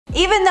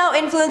Even though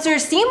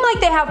influencers seem like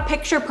they have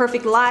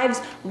picture-perfect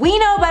lives, we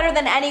know better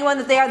than anyone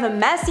that they are the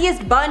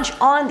messiest bunch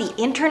on the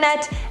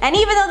internet, and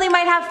even though they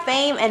might have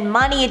fame and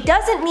money, it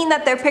doesn't mean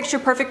that their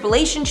picture-perfect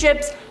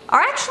relationships are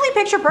actually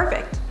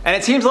picture-perfect. And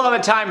it seems a lot of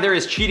the time there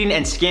is cheating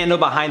and scandal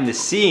behind the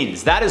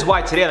scenes. That is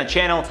why today on the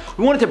channel,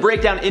 we wanted to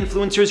break down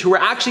influencers who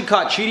were actually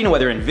caught cheating,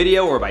 whether in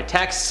video or by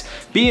texts,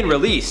 being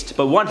released.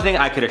 But one thing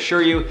I could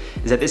assure you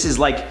is that this is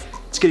like,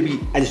 it's gonna be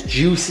as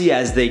juicy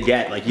as they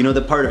get. Like, you know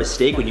the part of a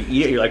steak when you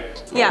eat it, you're like,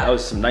 oh, yeah, that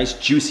was some nice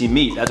juicy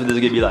meat. That's what this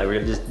is gonna be like. We're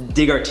gonna just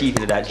dig our teeth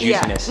into that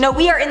juiciness. Yeah. No,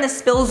 we are in the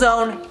spill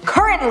zone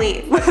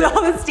currently with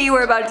all this tea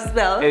we're about to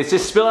spill. It's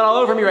just spilling all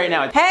over me right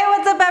now. Hey,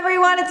 what's up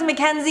everyone? It's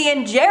Mackenzie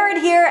and Jared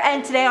here,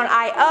 and today on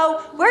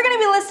I.O., we're gonna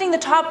be listing the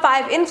top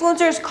 5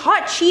 influencers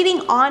caught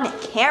cheating on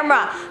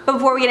camera. But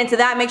before we get into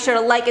that, make sure to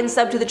like and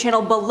sub to the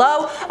channel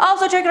below.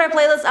 Also check out our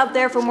playlist up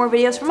there for more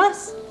videos from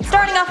us.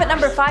 Starting off at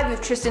number 5, we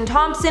have Tristan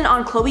Thompson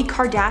on Khloe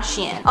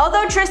Kardashian.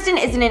 Although Tristan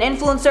isn't an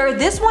influencer,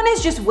 this one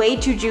is just way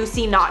too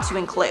juicy not to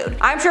include.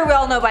 I'm sure we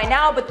all know by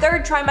now, but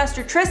third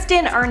trimester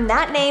Tristan earned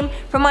that name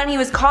from when he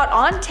was caught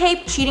on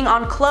tape cheating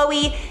on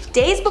Khloe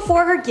days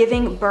before her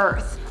giving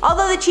birth.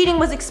 Although the cheating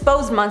was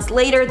exposed months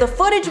later, the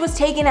footage was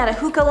taken at a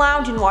hookah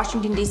lounge in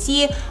Washington,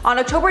 D.C. on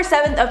October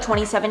 7th of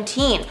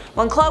 2017,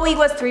 when Khloe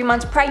was 3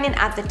 months pregnant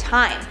at the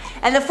time.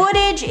 And the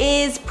footage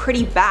is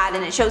pretty bad,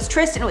 and it shows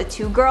Tristan with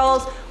 2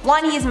 girls,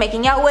 one he's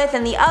making out with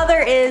and the other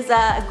is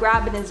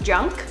grabbing his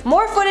junk.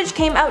 More footage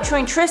came out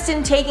showing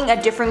Tristan taking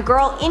a different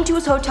girl into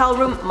his hotel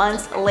room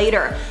months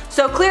later.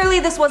 So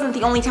clearly this wasn't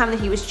the only time that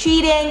he was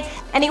cheating,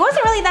 and he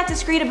wasn't really that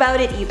discreet about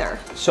it either.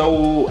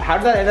 So how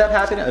did that end up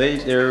happening? Are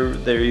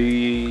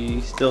they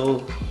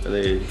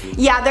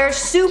Yeah, they're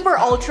super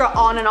ultra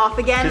on and off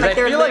again. Like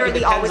they're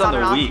literally always on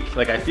and off. Week.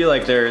 Like I feel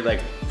like they're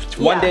like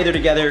one day they're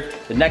together,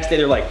 the next day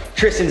they're like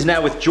Tristan's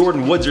now with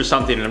Jordan Woods or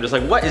something, and I'm just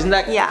like, what? Isn't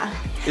that? Yeah.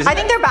 I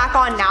think they're back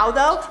on now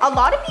though. A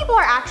lot of people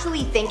are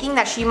actually thinking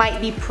that she might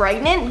be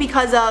pregnant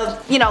because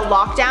of, you know,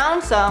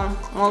 lockdown, so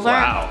we'll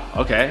learn. Wow,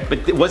 okay.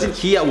 But wasn't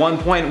he at one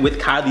point with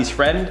Kylie's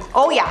friend?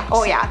 Oh yeah,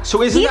 oh yeah. So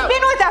he's been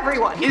with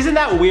everyone. Isn't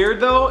that weird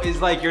though?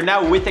 Is like you're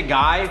now with a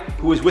guy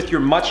who was with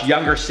your much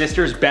younger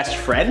sister's best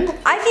friend?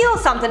 I feel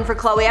something for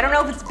Khloe. I don't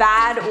know if it's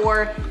bad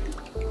or...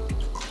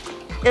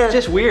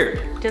 Just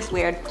weird. Just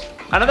weird.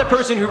 Another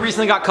person who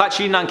recently got caught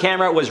cheating on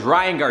camera was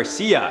Ryan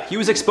Garcia. He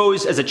was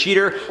exposed as a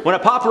cheater when a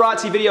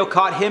paparazzi video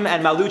caught him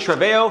and Malu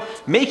Treveo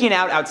making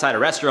out outside a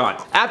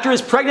restaurant. After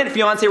his pregnant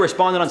fiance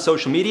responded on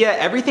social media,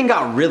 everything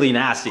got really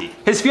nasty.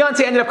 His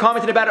fiance ended up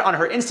commenting about it on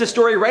her Insta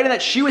story, writing that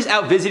she was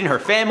out visiting her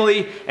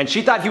family and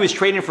she thought he was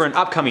training for an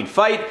upcoming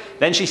fight.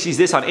 Then she sees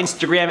this on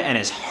Instagram and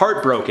is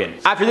heartbroken.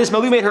 After this,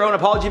 Malu made her own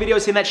apology video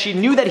saying that she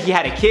knew that he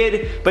had a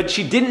kid, but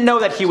she didn't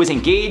know that he was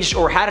engaged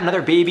or had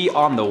another baby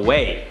on the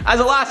way. As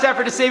a last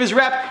effort to save his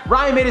rep,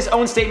 Ryan made his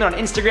own statement on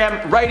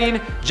Instagram, writing,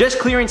 "Just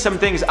clearing some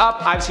things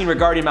up I've seen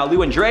regarding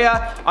Malu and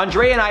Drea.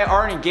 Andrea and I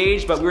aren't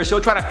engaged, but we were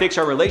still trying to fix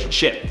our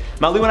relationship.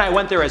 Malu and I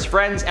went there as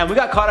friends and we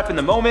got caught up in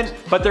the moment,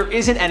 but there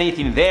isn't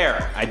anything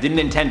there. I didn't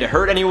intend to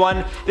hurt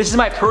anyone. This is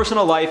my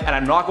personal life and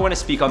I'm not going to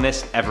speak on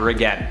this ever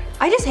again."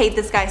 I just hate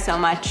this guy so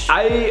much.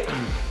 I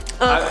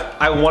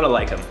want to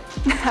like him.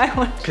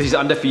 Because he's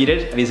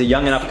undefeated and he's a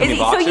young and up-and-coming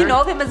boxer. So you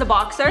know of him as a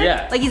boxer?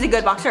 Yeah. Like he's a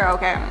good boxer?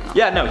 Okay.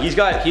 Yeah, no, he's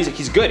good.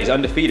 He's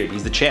undefeated.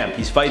 He's the champ.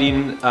 He's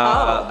fighting,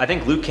 I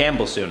think, Luke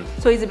Campbell soon.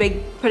 So he's a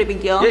pretty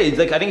big deal?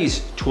 Yeah, I think he's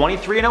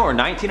 23-0 or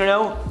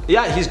 19-0.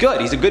 Yeah, he's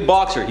good. He's a good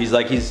boxer. He's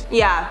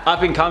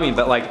up and coming,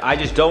 but like, I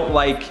just don't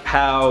like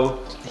how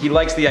he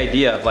likes the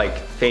idea of like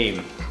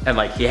fame. And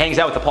like, he hangs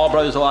out with the Paul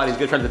brothers a lot. He's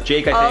good friends with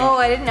Jake, I think. Oh,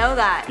 I didn't know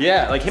that.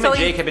 Yeah, like him and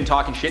Jake have been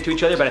talking shit to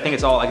each other, but I think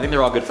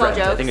they're all good friends.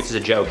 I think it's just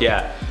a joke,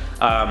 yeah.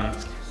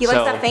 He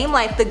likes that fame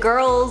life, the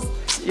girls.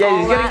 Yeah,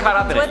 he's getting caught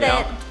up in it, you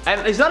know?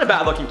 And he's not a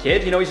bad looking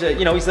kid, you know, he's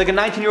like a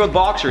 19-year-old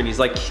boxer and he's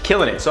like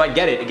killing it. So I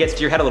get it, it gets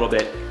to your head a little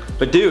bit.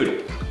 But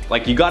dude,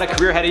 like you got a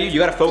career ahead of you, you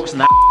gotta focus on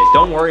that shit.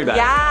 Don't worry about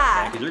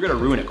it. Because you're gonna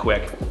ruin it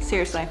quick.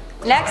 Seriously.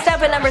 Next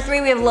up at number 3,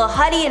 we have Lil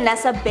Huddy and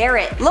Nessa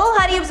Barrett. Lil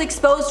Huddy was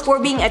exposed for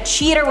being a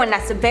cheater when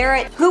Nessa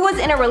Barrett, who was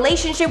in a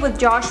relationship with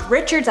Josh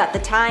Richards at the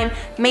time,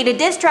 made a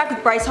diss track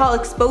with Bryce Hall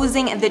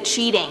exposing the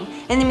cheating.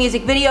 In the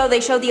music video, they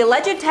show the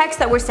alleged texts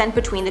that were sent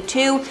between the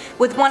two,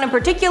 with one in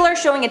particular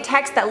showing a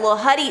text that Lil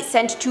Huddy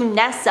sent to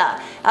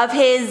Nessa of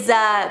his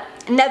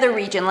nether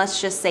region, let's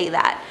just say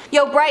that.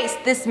 "Yo Bryce,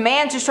 this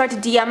man just tried to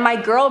DM my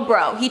girl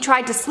bro. He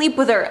tried to sleep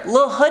with her,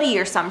 Lil Hoodie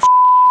or some shit."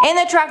 In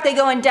the track, they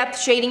go in depth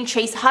shading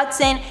Chase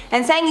Hudson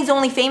and saying he's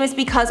only famous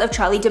because of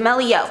Charlie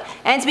D'Amelio.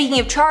 And speaking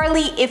of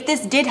Charlie, if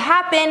this did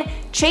happen,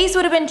 Chase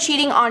would have been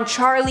cheating on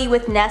Charlie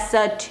with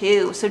Nessa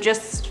too. So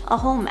just a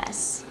whole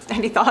mess.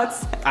 Any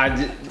thoughts?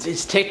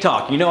 It's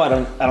TikTok. You know I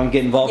don't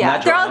get involved in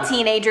that drama. They're all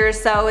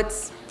teenagers, so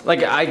it's...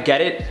 Like, I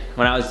get it.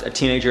 When I was a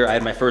teenager, I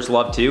had my first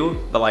love too,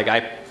 but like,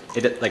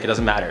 it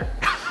doesn't matter.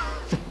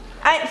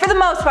 For the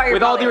most part, you're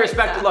with all due right,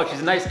 respect, so. look,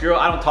 she's a nice girl.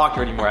 I don't talk to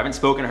her anymore. I haven't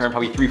spoken to her in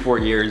probably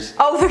 3-4 years.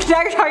 Oh,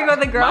 now you're talking about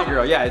the girl? My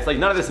girl, yeah. It's like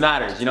none of this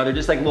matters. You know, they're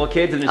just like little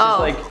kids, and it's just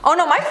like. Oh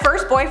no, my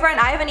first boyfriend,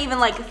 I haven't even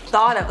like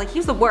thought of. Like,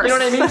 he's the worst. You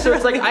know what I mean? So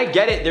it's like, I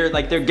get it.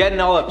 They're getting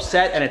all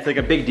upset, and it's like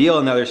a big deal,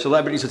 and now they're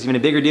celebrities, so it's even a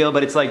bigger deal.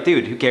 But it's like,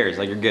 dude, who cares?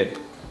 Like, you're good.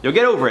 You'll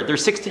get over it. They're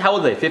 16. How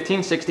old are they?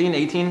 15, 16,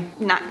 18?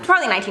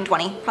 Probably 19,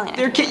 20. Probably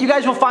 19. You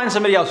guys will find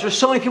somebody else. There's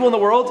so many people in the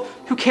world.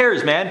 Who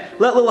cares, man?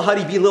 Let Lil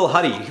Huddy be Lil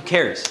Huddy. Who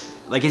cares?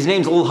 Like, his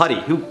name's Lil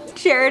Huddy. Who?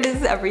 Jared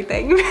is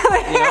everything. You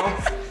know?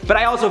 But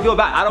I also feel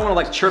bad. I don't want to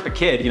like chirp a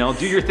kid, you know?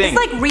 Do your thing.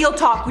 It's like real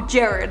talk with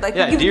Jared. Like,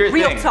 yeah, do your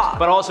real thing. talk.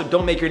 But also,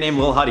 don't make your name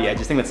Lil Huddy. I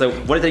just think that's like,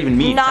 what does that even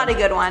mean? Not a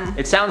good one.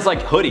 It sounds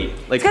like hoodie.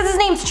 Like, because his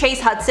name's Chase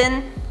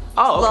Hudson.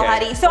 Oh, okay. Lil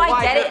Huddy. So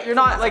I get it. You're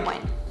not like.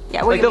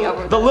 Yeah, we're like gonna be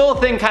over the Lil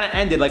thing kind of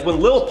ended. Like when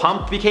Lil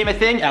Pump became a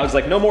thing, I was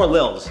like, no more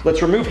Lils.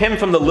 Let's remove him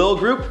from the Lil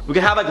group. We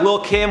could have like Lil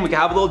Kim, we could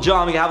have Lil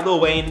Jon, we could have Lil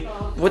Wayne.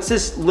 What's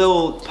this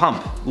Lil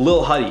Pump?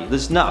 Lil Huddy.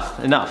 This is enough.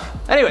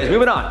 Anyways,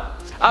 moving on.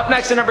 Up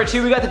next at number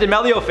 2, we got the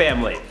D'Amelio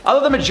family.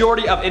 Although the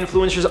majority of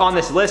influencers on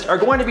this list are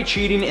going to be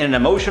cheating in an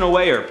emotional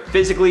way or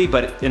physically,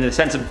 but in the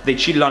sense of they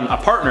cheated on a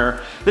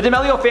partner, the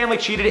D'Amelio family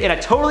cheated in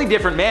a totally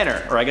different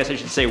manner, or I guess I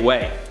should say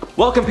way.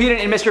 While competing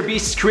in Mr.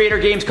 Beast's Creator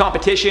Games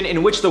competition,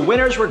 in which the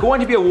winners were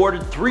going to be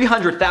awarded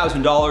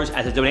 $300,000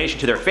 as a donation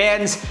to their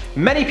fans,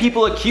 many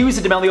people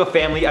accused the D'Amelio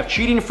family of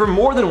cheating for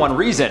more than one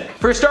reason.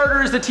 For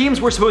starters, the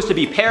teams were supposed to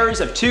be pairs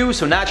of 2,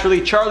 so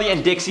naturally Charlie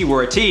and Dixie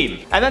were a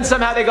team. And then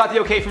somehow they got the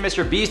okay from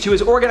Mr. Beast, who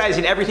is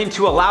organizing everything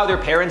to allow their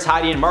parents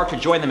Heidi and Mark to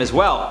join them as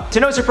well. To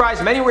no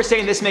surprise, many were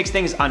saying this makes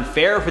things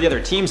unfair for the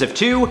other teams of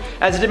 2,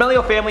 as the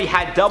D'Amelio family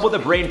had double the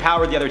brain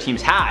power the other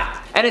teams had.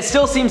 And it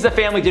still seems the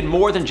family did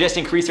more than just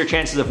increase their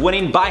chances of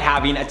winning by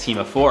having a team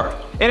of 4.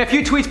 In a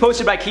few tweets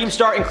posted by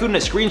Keemstar, including a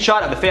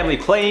screenshot of the family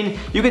playing,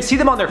 you could see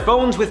them on their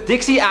phones, with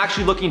Dixie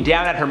actually looking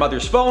down at her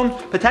mother's phone,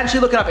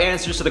 potentially looking up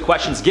answers to the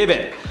questions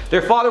given.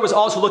 Their father was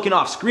also looking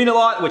off screen a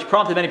lot, which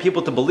prompted many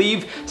people to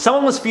believe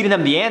someone was feeding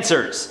them the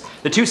answers.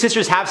 The 2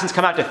 sisters have since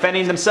come out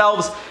defending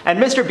themselves, and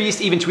Mr.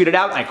 Beast even tweeted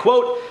out, and I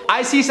quote,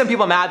 "I see some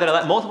people mad that I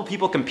let multiple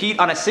people compete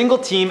on a single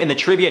team in the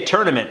trivia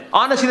tournament.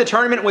 Honestly, the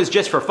tournament was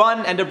just for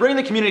fun and to bring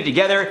the community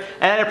together,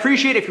 and I'd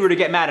appreciate if you were to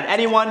get mad at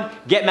anyone,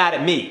 get mad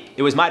at me.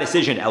 It was my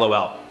decision,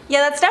 LOL."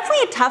 Yeah, that's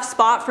definitely a tough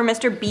spot for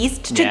Mr.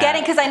 Beast to get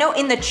in, because I know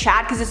in the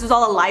chat, because this was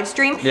all a live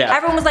stream,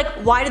 everyone was like,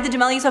 why did the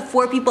D'Amelios have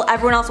 4 people,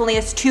 everyone else only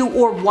has 2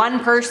 or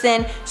 1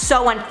 person,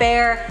 so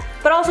unfair.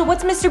 But also,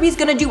 what's Mr. Beast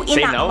gonna do in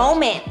that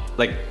moment?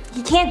 Like,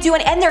 he can't do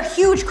it, and they're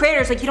huge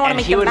creators, like you don't wanna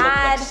make them mad. And he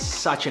would look like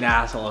such an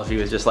asshole if he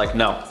was just like,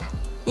 no.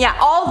 Yeah,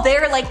 all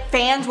their like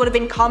fans would have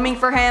been coming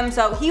for him,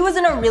 so he was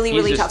in a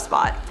really tough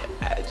spot.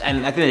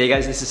 And I think,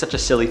 guys, this is such a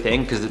silly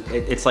thing, because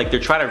it's like they're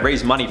trying to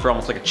raise money for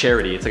almost like a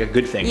charity. It's like a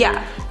good thing. Yeah.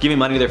 They're giving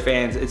money to their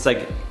fans. It's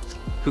like,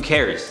 who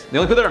cares? The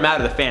only people that are mad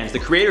are the fans. The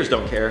creators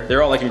don't care.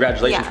 They're all like,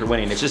 congratulations for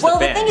winning. It's just the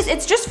fans. Well, the thing is,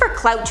 it's just for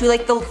clout too.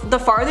 Like the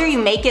farther you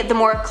make it, the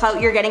more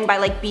clout you're getting by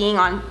like being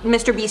on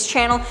Mr. Beast's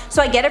channel.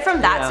 So I get it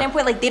from that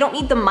standpoint. Like they don't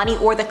need the money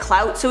or the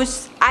clout. So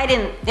it's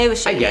it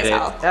was shady as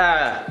hell.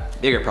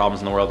 Bigger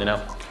problems in the world, you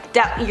know?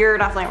 You're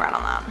definitely right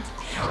on that.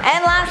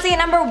 And lastly, at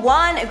number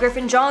 1,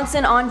 Griffin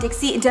Johnson on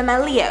Dixie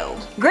D'Amelio.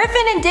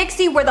 Griffin and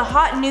Dixie were the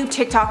hot new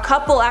TikTok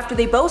couple after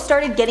they both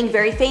started getting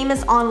very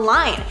famous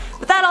online.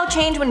 But that all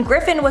changed when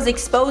Griffin was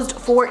exposed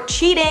for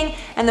cheating,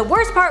 and the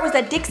worst part was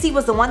that Dixie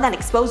was the one that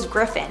exposed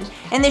Griffin.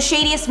 In the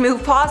shadiest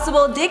move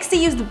possible, Dixie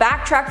used the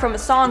backtrack from a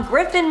song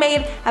Griffin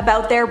made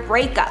about their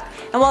breakup.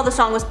 And while the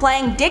song was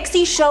playing,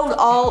 Dixie showed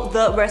all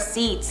the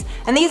receipts.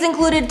 And these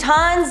included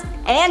tons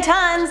and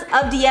tons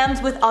of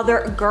DMs with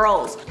other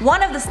girls.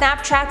 One of the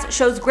Snapchats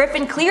shows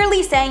Griffin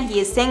clearly saying he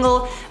is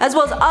single, as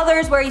well as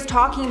others where he's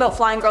talking about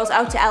flying girls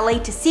out to LA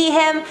to see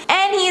him,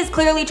 and he is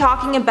clearly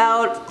talking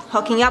about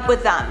hooking up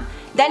with them.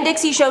 Then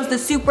Dixie shows the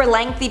super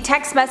lengthy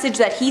text message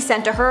that he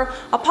sent to her,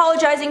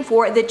 apologizing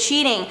for the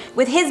cheating,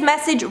 with his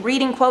message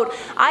reading, quote,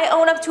 "I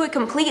own up to it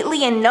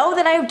completely and know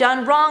that I have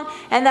done wrong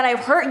and that I've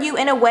hurt you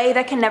in a way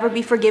that can never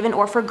be forgiven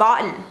or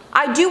forgotten.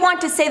 I do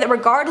want to say that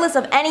regardless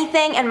of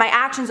anything, and my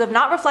actions have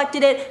not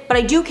reflected it, but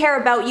I do care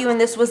about you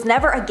and this was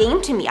never a game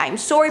to me. I am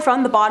sorry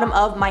from the bottom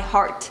of my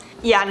heart."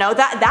 Yeah, no,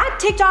 that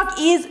TikTok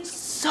is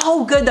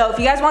so good though. If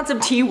you guys want some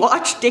tea,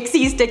 watch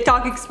Dixie's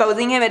TikTok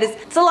exposing him.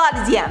 It's a lot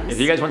of DMs. If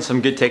you guys want some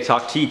good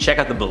TikTok tea, check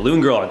out the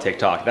Balloon Girl on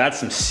TikTok. That's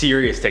some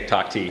serious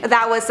TikTok tea.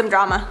 That was some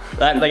drama.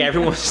 Like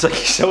everyone was like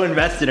so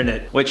invested in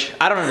it, which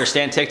I don't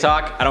understand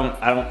TikTok.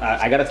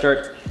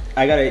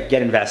 I gotta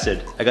get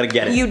invested. I gotta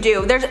get it. You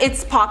do.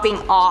 It's popping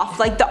off.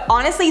 Like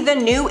honestly, the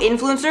new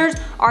influencers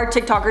are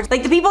TikTokers.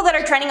 Like the people that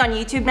are trending on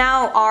YouTube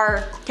now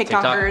are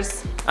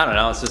TikTokers. TikTok? I don't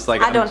know. It's just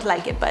like I don't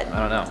like it, but I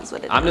don't know. That's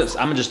what it is.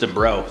 I'm just a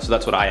bro, so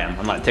that's what I am.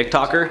 I'm not a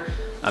TikToker.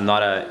 I'm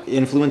not a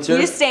influencer. You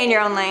just stay in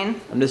your own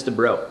lane. I'm just a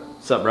bro.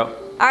 What's up, bro?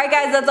 Alright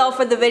guys, that's all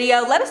for the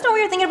video. Let us know what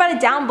you're thinking about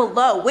it down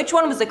below. Which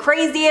one was the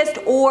craziest,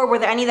 or were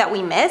there any that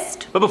we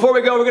missed? But before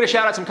we go, we're gonna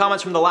shout out some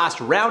comments from the last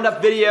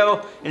roundup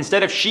video.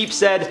 Instead of Sheep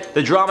said,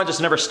 "The drama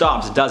just never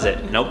stops, does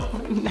it?" Nope.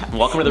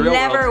 Welcome to the real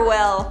world. Never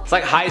will. It's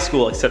like high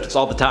school, except it's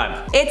all the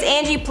time. It's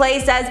Angie Play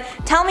says,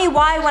 tell me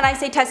why when I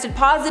say tested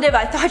positive,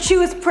 I thought she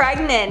was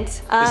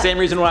pregnant. The same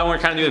reason why when we're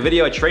trying to do a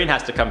video, a train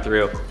has to come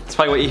through. That's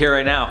probably what you hear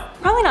right now.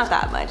 Probably not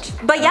that much.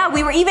 But yeah,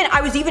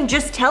 I was even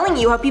just telling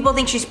you how people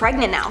think she's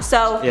pregnant now.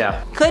 So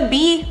yeah, could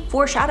be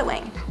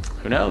foreshadowing.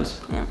 Who knows?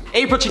 Yeah.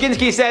 April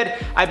Chiginsky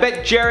said, I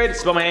bet Jared,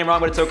 spelled my name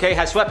wrong but it's okay,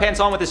 has sweatpants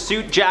on with a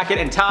suit, jacket,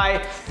 and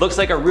tie. Looks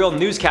like a real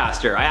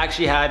newscaster. I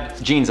actually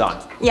had jeans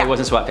on. Yeah. It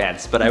wasn't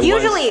sweatpants, but I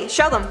usually,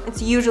 show them.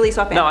 It's usually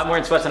sweatpants. No, I'm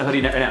wearing sweats and a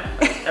hoodie right now.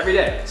 Every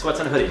day, sweats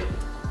and a hoodie.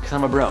 Because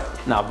I'm a bro.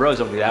 No, bros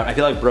don't do that. I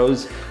feel like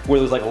bros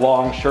wear those like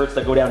long shirts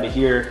that go down to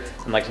here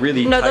and like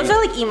really No, tight. those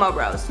are like emo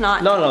bros,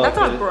 not. No, that's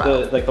like not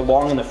bro. like the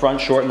long in the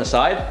front, short in the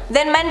side.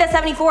 Then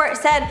Menda74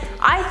 said,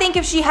 I think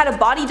if she had a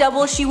body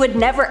double, she would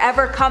never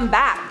ever come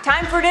back.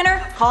 Time for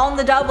dinner? Call in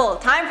the double.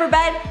 Time for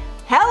bed?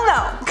 Hell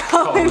no.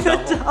 Call in the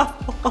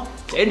double.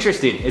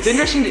 Interesting. It's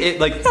interesting.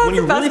 When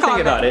you really think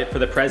about it, for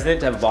the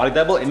president to have a body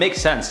double, it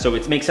makes sense. So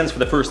it makes sense for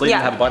the first lady to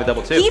have a body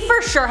double too. He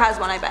for sure has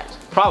one, I bet.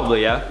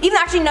 Probably, yeah. Even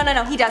actually, no,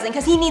 he doesn't,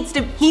 because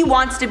he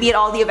wants to be at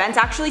all the events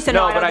actually. So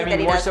no, I don't think that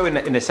he does. No, but I mean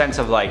more so in the sense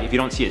of like if you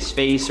don't see his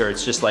face or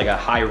it's just like a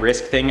high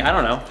risk thing. I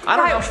don't know. I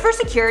don't know. For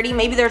security,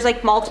 maybe there's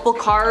like multiple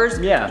cars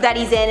that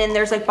he's in, and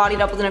there's like body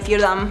doubles in a few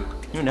of them.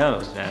 Who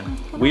knows, man?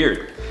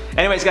 Weird.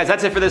 Anyways, guys,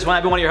 that's it for this one.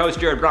 I've been one of your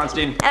hosts, Jared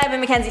Bronstein. And I've been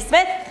Mackenzie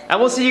Smith. And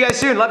we'll see you guys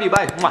soon. Love you.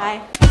 Bye.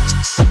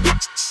 Bye.